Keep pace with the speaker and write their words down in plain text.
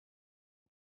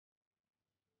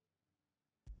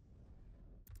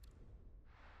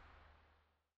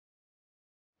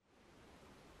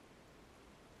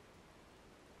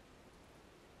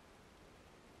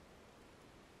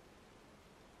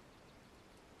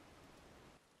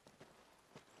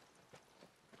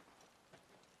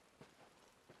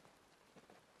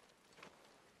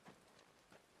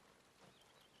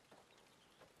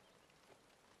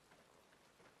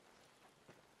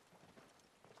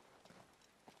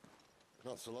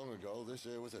Not so long ago, this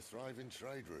here was a thriving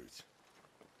trade route.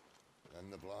 Then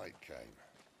the Blight came.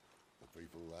 The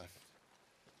people left.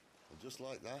 And just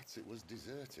like that, it was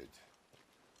deserted.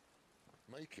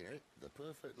 Making it the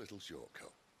perfect little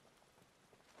shortcut.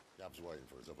 Gab's waiting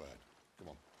for us up ahead. Come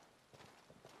on.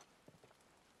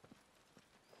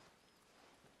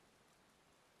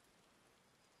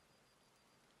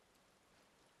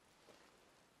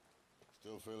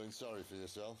 Still feeling sorry for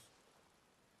yourself?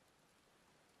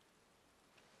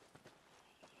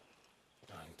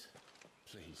 Don't.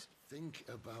 Please. Think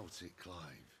about it,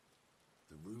 Clive.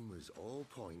 The rumours all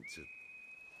point to...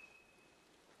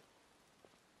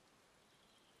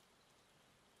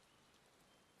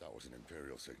 That was an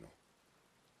Imperial signal.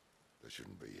 They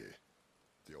shouldn't be here.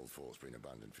 The old fort's been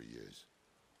abandoned for years.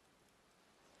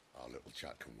 Our little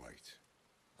chat can wait.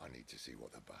 I need to see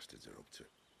what the bastards are up to.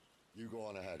 You go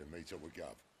on ahead and meet up with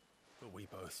Gab. But we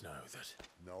both know that...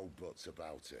 No buts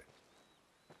about it.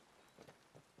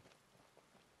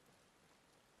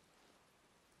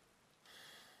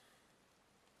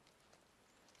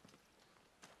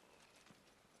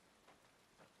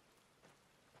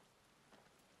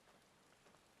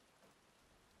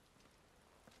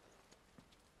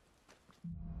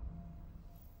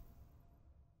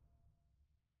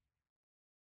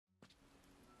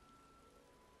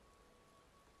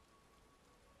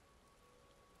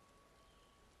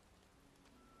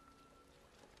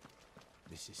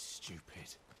 This is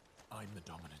stupid. I'm the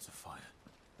dominant of fire.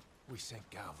 We sent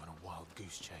Gav on a wild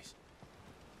goose chase.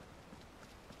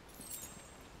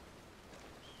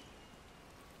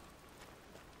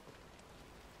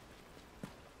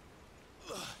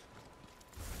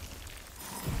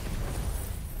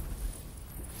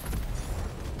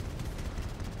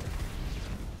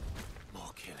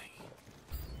 More killing.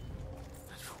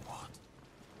 And for what?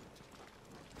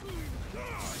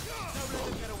 Don't let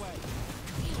him get away!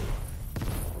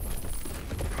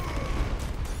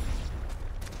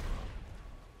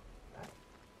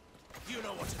 You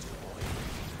know what to do, boy.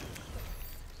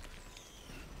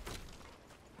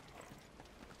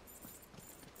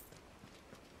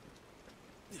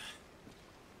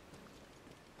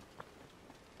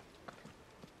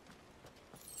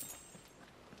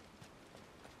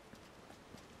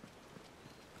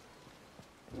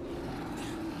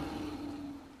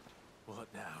 What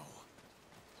now?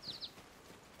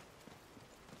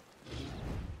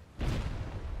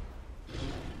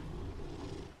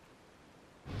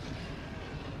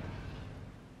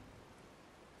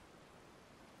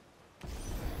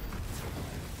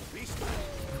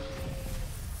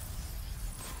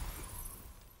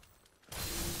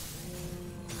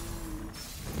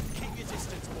 Keep your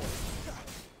distance, boy.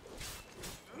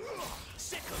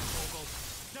 Sick of Morgul.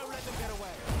 Don't let them get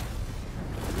away.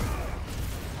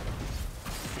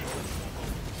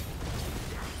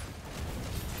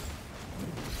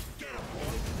 Get him,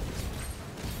 boy.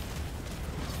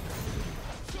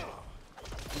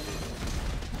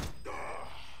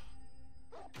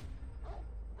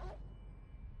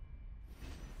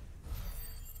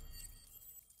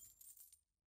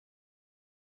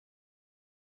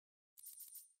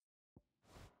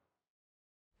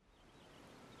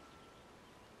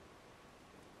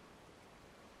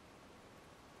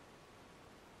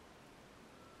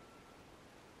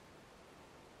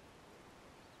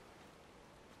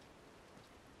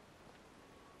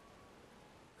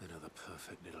 Another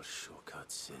perfect little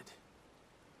shortcut, Sid.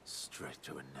 Straight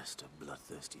to a nest of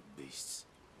bloodthirsty beasts.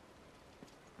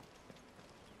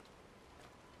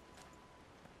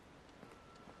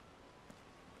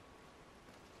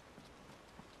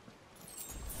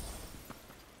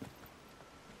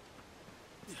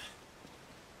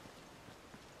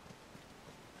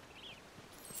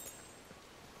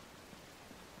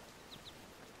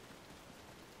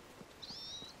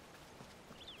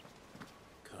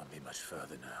 Can't be much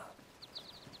further now.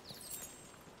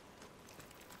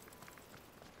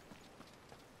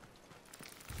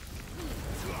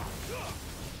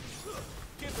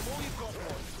 Give them all you've got,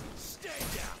 boy. Stay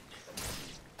down.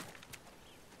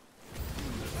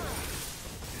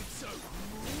 It's over.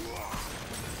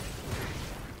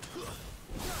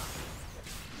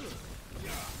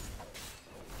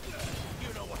 You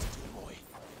know what to do, boy.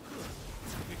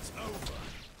 It's over.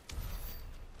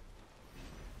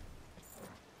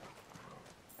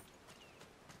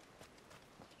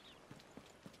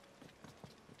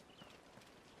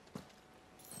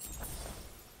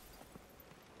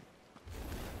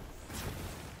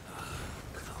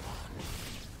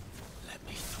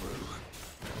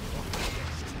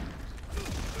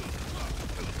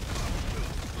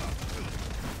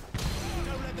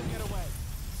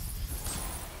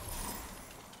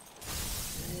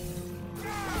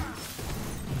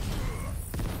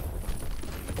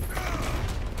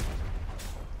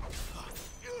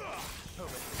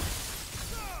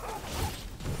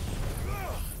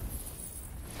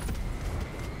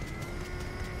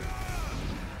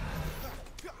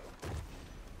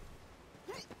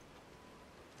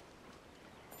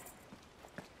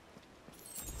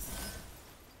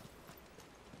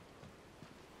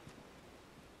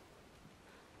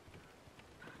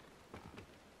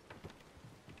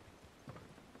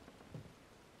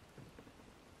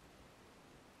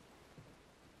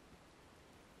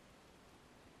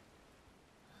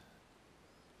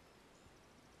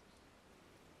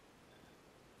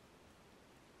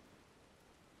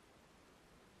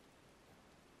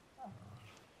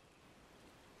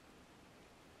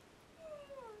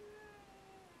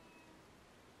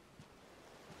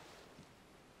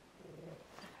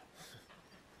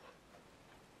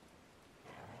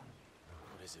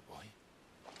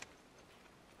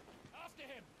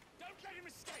 him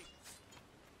escape!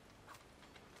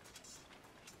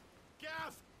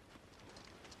 Gav!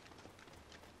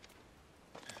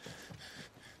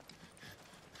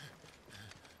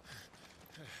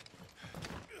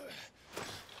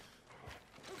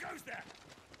 Who goes there?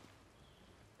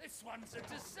 This one's a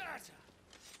deserter!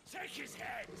 Take his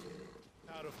head!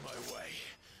 Out of my way.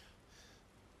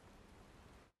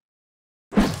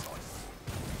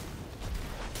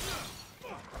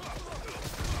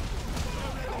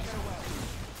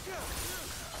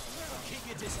 Keep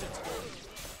your distance, boy.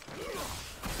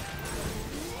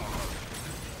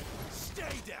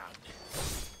 Stay down.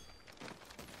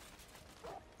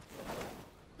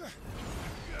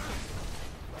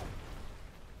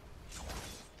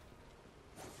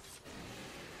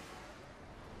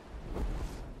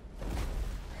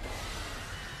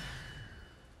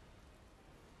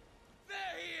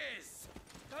 There he is!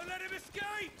 Don't let him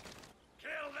escape!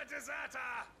 Kill the deserter!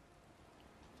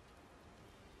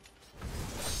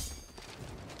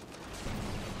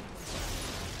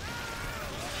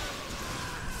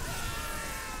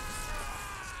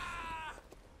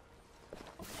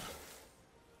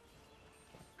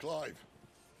 Clive,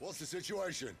 what's the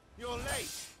situation? You're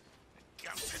late!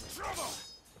 Come to trouble!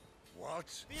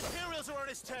 What? The Imperials are on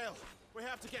his tail! We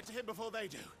have to get to him before they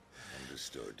do.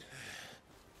 Understood.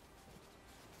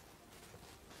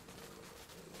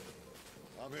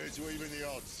 I'm here to even the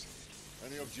odds.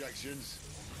 Any objections?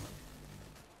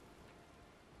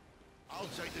 I'll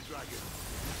take the dragon.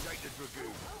 You take the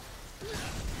dragoon.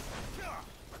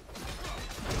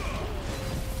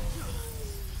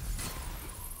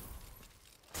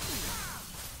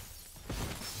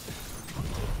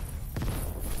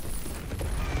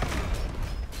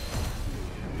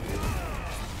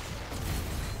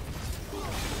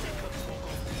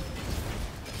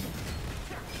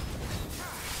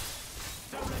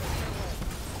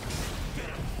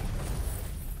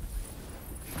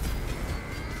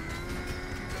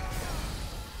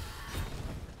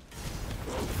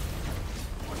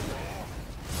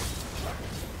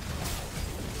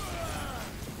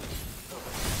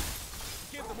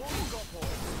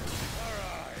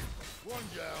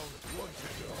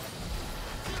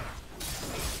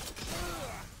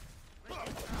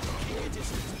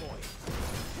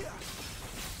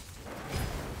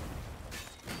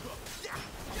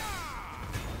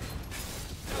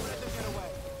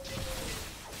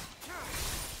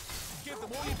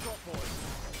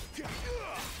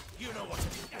 You know what to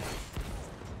do.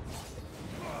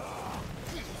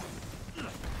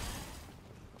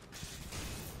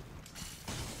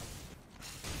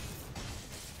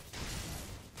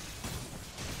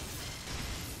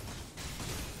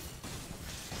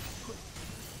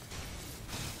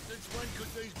 Since when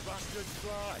could these bastards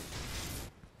fly?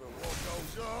 But what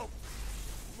goes up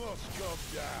must come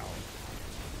down.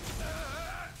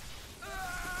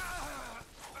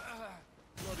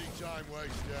 Bloody time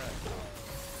waster.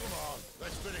 Come on,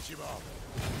 let's finish him off.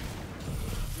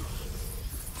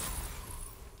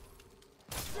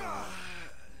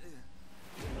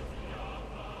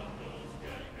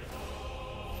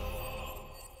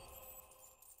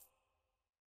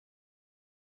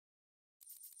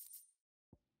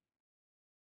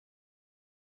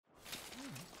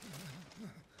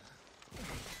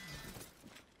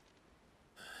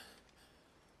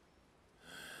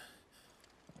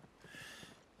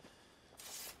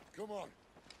 Come on.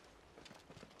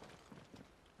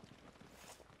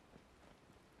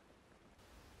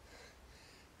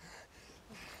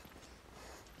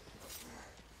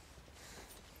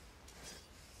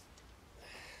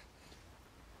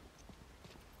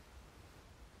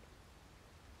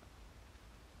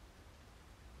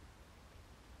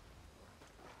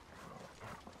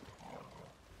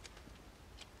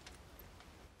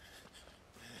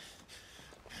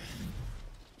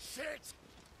 Shit!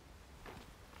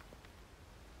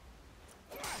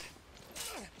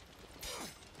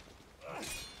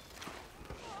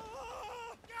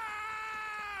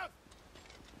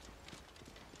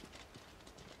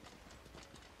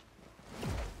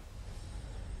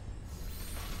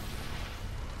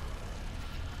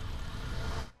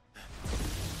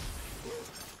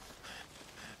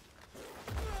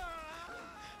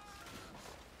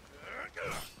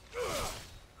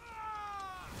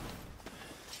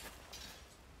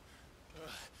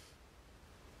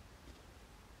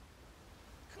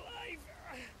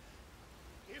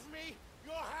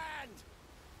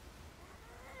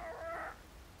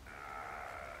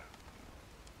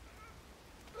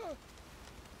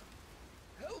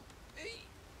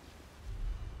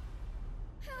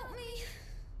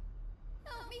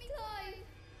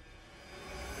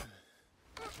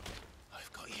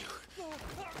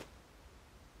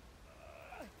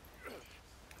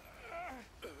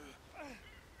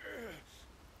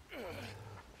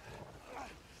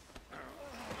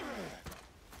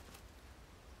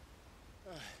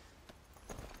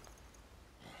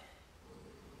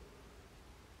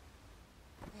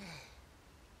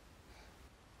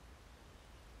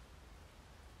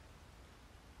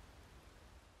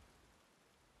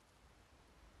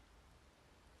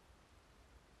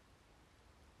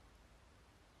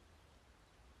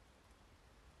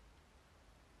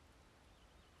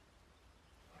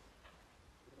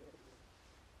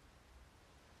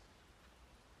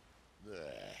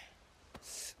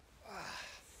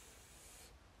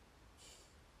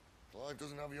 Clive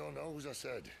doesn't have your nose, I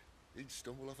said. He'd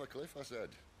stumble off a cliff, I said.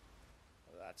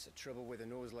 Well, that's the trouble with a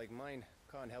nose like mine.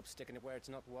 Can't help sticking it where it's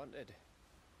not wanted.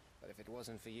 But if it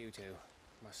wasn't for you two,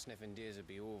 my sniffing days would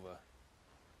be over.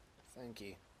 Thank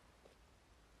you.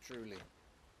 Truly.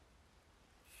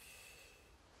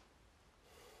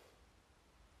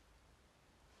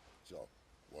 So,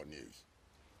 what news?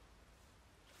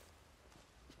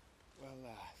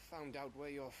 Well, found out where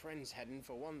your friend's heading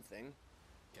for one thing.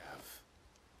 Gav,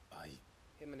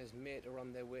 Him and his mate are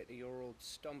on their way to your old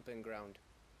stomping ground,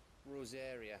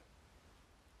 Rosaria.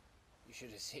 You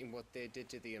should have seen what they did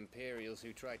to the Imperials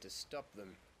who tried to stop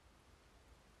them.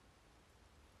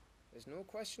 There's no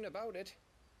question about it.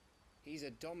 He's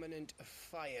a dominant of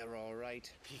fire, all right.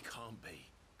 he can't be.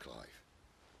 Clive,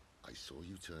 I saw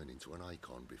you turn into an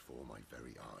icon before my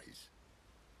very eyes.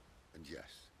 And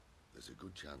yes, there's a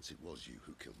good chance it was you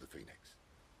who killed the Phoenix.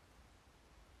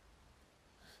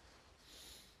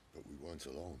 But we weren't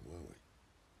alone, were we?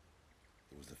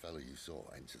 There was the fellow you saw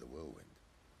enter the whirlwind.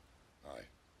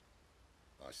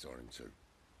 I saw him too.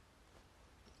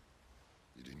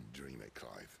 You didn't dream it,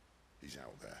 Clive. He's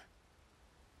out there.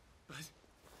 But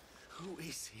who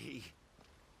is he?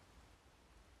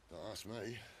 Don't ask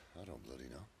me. I don't bloody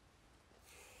know.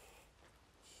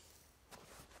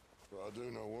 But I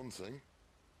do know one thing.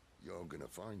 You're gonna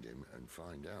find him and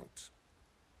find out.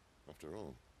 After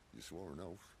all, you swore an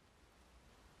oath.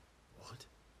 What?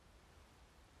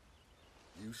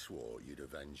 You swore you'd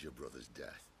avenge your brother's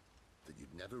death. That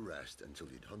you'd never rest until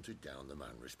you'd hunted down the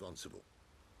man responsible.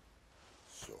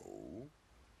 So,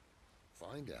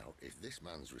 find out if this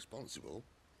man's responsible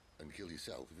and kill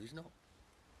yourself if he's not.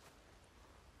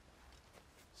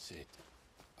 Sid,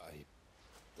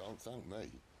 Don't thank me.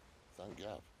 Thank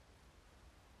Gav.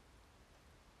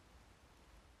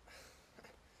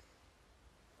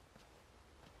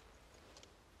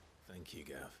 Thank you,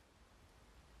 Gav.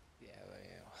 Yeah, well,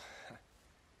 yeah.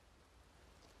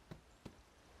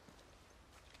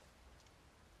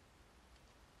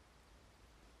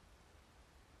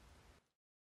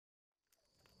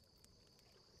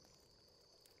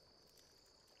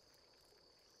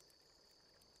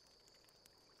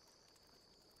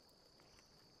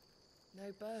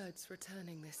 No birds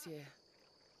returning this year.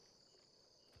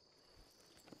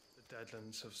 The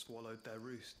Deadlands have swallowed their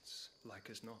roosts, like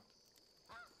as not.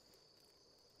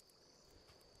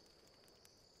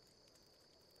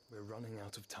 We're running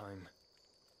out of time.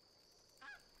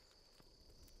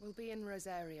 We'll be in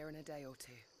Rosaria in a day or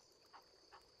two.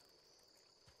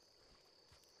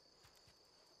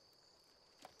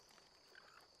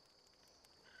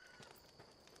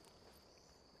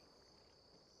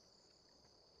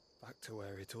 Back to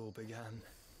where it all began.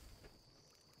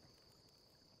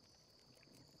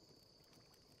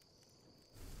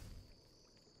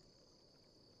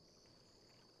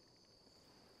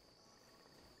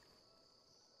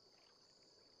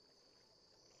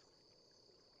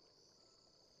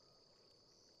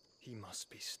 He must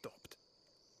be stopped.